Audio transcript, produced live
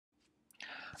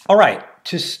All right,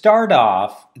 to start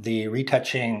off the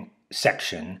retouching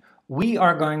section, we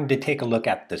are going to take a look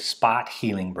at the Spot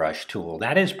Healing Brush tool.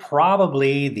 That is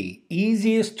probably the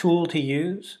easiest tool to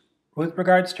use with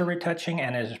regards to retouching,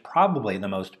 and is probably the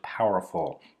most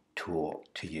powerful tool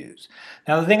to use.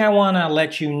 Now, the thing I want to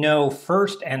let you know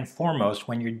first and foremost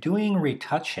when you're doing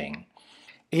retouching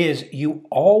is you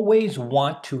always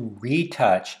want to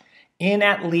retouch in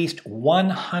at least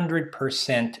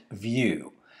 100%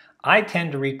 view. I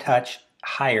tend to retouch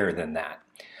higher than that,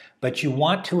 but you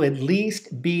want to at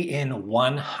least be in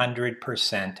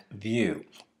 100% view.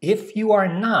 If you are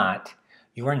not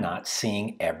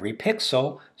seeing every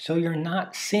pixel, so you're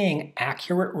not seeing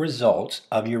accurate results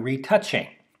of your retouching.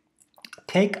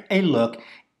 Take a look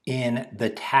in the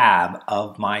tab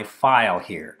of my file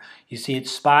here. You see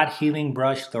it's Spot Healing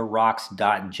Brush the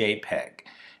rocks.jpg.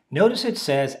 Notice it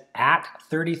says at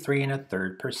 33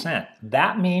 1/3%.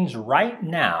 That means right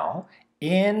now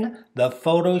in the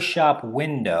Photoshop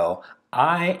window,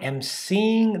 I am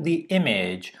seeing the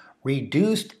image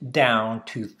reduced down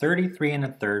to 33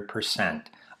 1/3%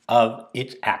 of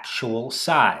its actual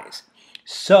size.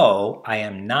 So I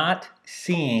am not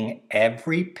seeing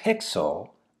every pixel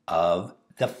of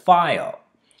the file.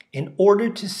 In order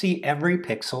to see every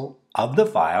pixel of the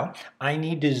file, I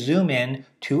need to zoom in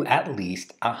to at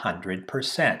least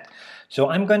 100%. So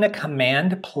I'm going to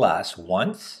Command plus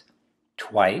once,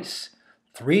 twice,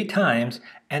 3 times,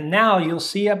 and now you'll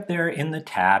see up there in the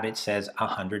tab it says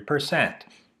 100%.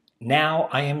 Now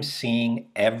I am seeing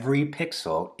every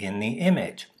pixel in the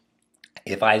image.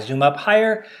 If I zoom up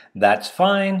higher, that's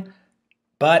fine,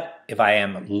 but if I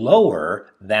am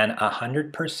lower than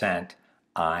 100%,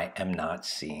 I am not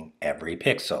seeing every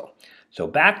pixel. So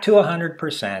back to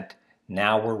 100%,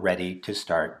 now we're ready to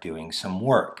start doing some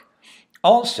work.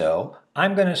 Also,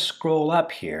 I'm going to scroll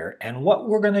up here, and what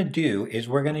we're going to do is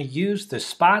we're going to use the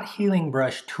Spot Healing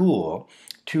Brush tool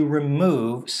to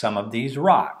remove some of these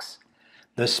rocks.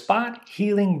 The Spot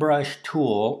Healing Brush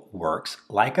tool works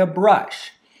like a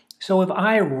brush. So if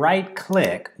I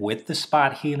right-click with the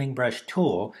Spot Healing Brush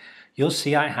tool, you'll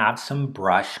see I have some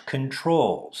brush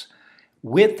controls.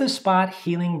 With the Spot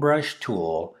Healing Brush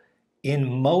tool,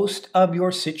 in most of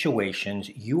your situations,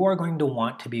 you are going to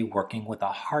want to be working with a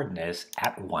hardness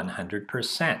at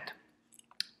 100%.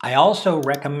 I also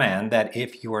recommend that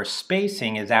if your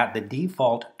spacing is at the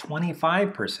default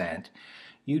 25%,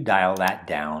 you dial that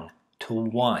down to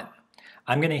 1.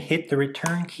 I'm going to hit the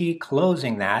return key,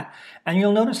 closing that, and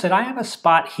you'll notice that I have a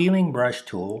Spot Healing Brush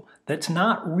tool that's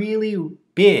not really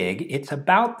big. It's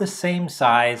about the same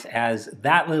size as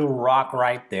that little rock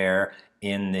right there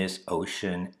in this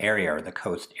ocean area, or the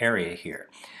coast area here.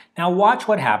 Now watch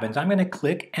what happens. I'm going to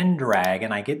click and drag,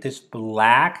 and I get this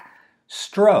black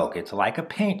stroke. It's like a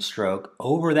paint stroke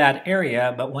over that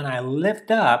area, but when I lift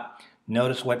up,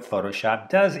 notice what Photoshop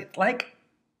does. It's like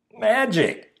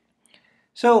magic.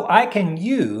 So I can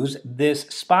use this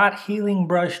Spot Healing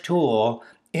Brush tool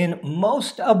in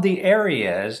most of the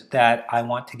areas that I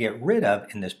want to get rid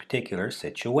of in this particular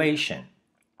situation.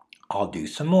 I'll do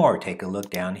some more. Take a look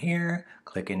down here,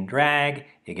 click and drag,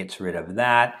 it gets rid of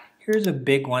that. Here's a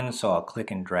big one, so I'll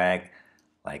click and drag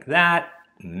like that.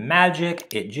 Magic,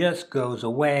 it just goes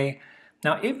away.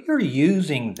 Now, if you're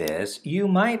using this, you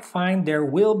might find there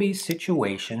will be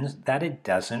situations that it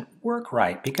doesn't work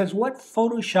right, because what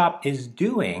Photoshop is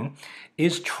doing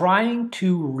is trying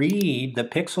to read the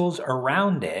pixels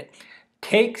around it,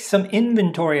 take some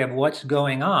inventory of what's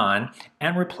going on,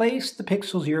 and replace the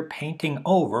pixels you're painting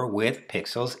over with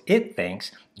pixels it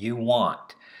thinks you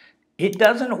want. It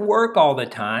doesn't work all the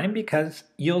time, because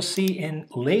you'll see in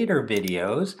later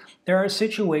videos there are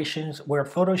situations where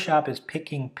Photoshop is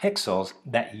picking pixels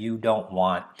that you don't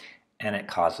want, and it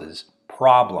causes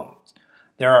problems.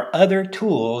 There are other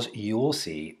tools you will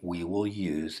see we will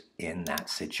use in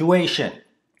that situation.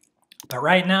 But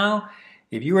right now,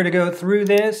 if you were to go through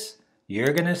this,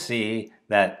 you're going to see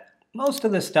that most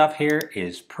of the stuff here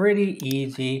is pretty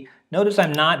easy. Notice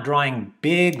I'm not drawing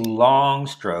big, long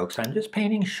strokes. I'm just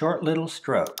painting short little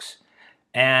strokes.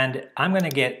 And I'm going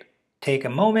to take a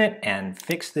moment and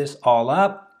fix this all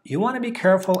up. You want to be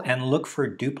careful and look for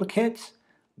duplicates,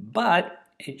 but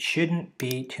it shouldn't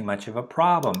be too much of a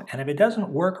problem. And if it doesn't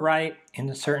work right in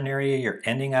a certain area, you're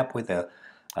ending up with a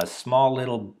small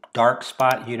little dark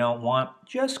spot you don't want,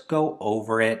 just go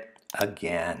over it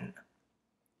again.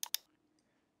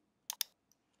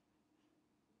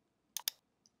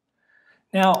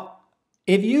 Now,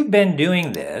 if you've been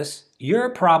doing this, you're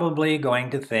probably going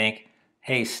to think,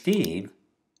 hey Steve,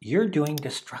 you're doing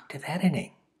destructive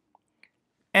editing.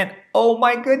 And oh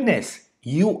my goodness,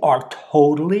 You are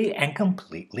totally and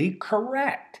completely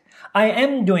correct. I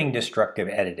am doing destructive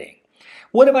editing.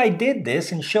 What if I did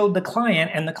this and showed the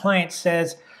client and the client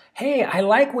says, hey, I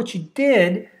like what you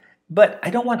did, but I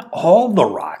don't want all the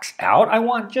rocks out. I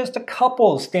want just a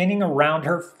couple standing around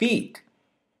her feet.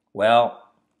 Well,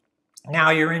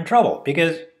 now you're in trouble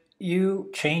because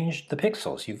you changed the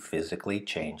pixels. You physically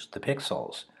changed the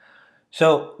pixels.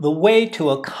 So the way to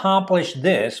accomplish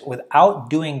this without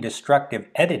doing destructive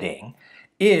editing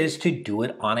is to do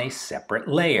it on a separate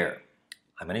layer.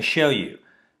 I'm going to show you.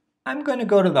 I'm going to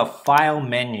go to the File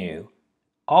menu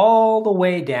all the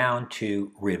way down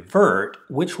to Revert,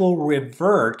 which will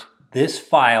revert this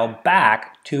file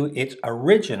back to its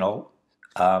original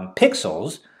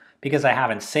pixels because I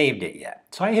haven't saved it yet.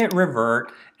 So I hit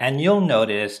Revert and you'll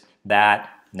notice that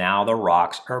now the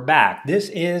rocks are back. This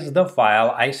is the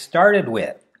file I started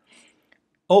with.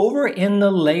 Over in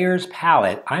the Layers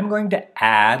palette, I'm going to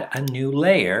add a new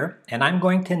layer and I'm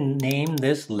going to name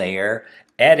this layer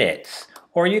Edits.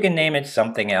 Or you can name it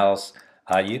something else.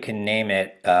 You can name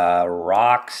it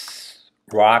Rock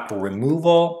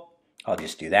Removal. I'll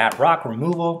just do that, Rock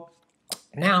Removal.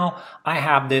 Now I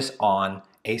have this on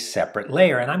a separate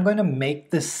layer and I'm going to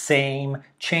make the same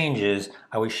changes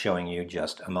I was showing you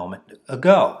just a moment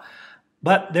ago.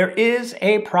 But there is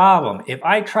a problem. If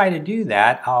I try to do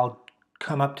that, I'll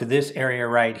come up to this area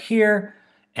right here,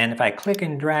 and if I click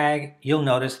and drag, you'll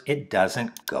notice it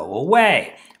doesn't go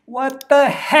away. What the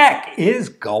heck is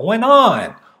going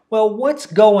on? Well, what's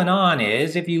going on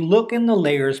is if you look in the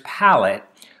Layers palette,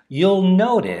 you'll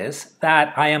notice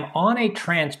that I am on a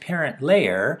transparent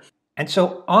layer. And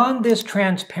so on this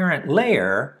transparent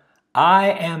layer,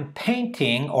 I am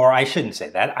painting, or I shouldn't say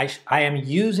that, I am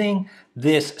using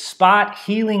this spot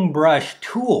healing brush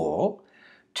tool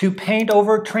to paint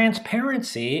over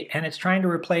transparency, and it's trying to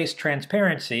replace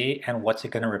transparency, and what's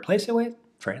it going to replace it with?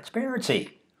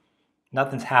 Transparency.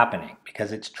 Nothing's happening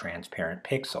because it's transparent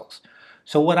pixels.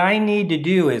 So what I need to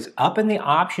do is up in the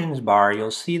options bar, you'll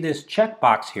see this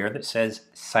checkbox here that says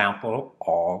Sample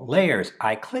All Layers.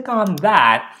 I click on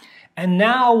that, and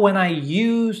now when I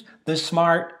use the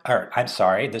spot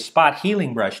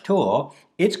healing brush tool,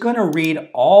 it's going to read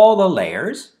all the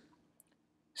layers,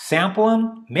 sample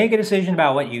them, make a decision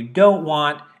about what you don't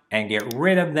want, and get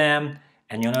rid of them.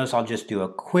 And you'll notice I'll just do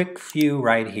a quick few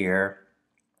right here,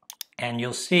 and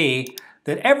you'll see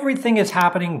that everything is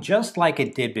happening just like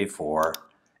it did before,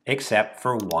 except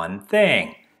for one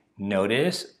thing.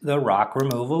 Notice the rock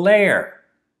removal layer.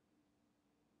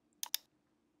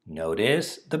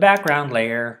 Notice the background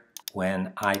layer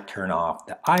when I turn off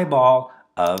the eyeball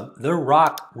of the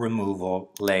rock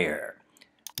removal layer.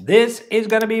 This is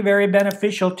going to be very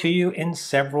beneficial to you in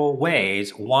several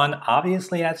ways. One,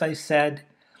 obviously, as I said,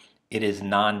 it is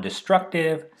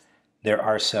non-destructive. There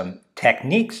are some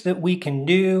techniques that we can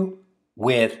do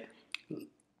with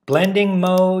blending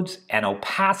modes and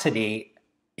opacity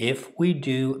if we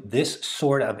do this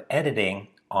sort of editing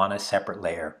on a separate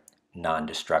layer,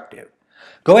 non-destructive.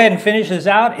 Go ahead and finish this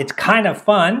out. It's kind of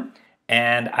fun,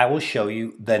 and I will show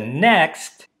you the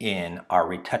next in our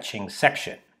retouching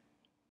section.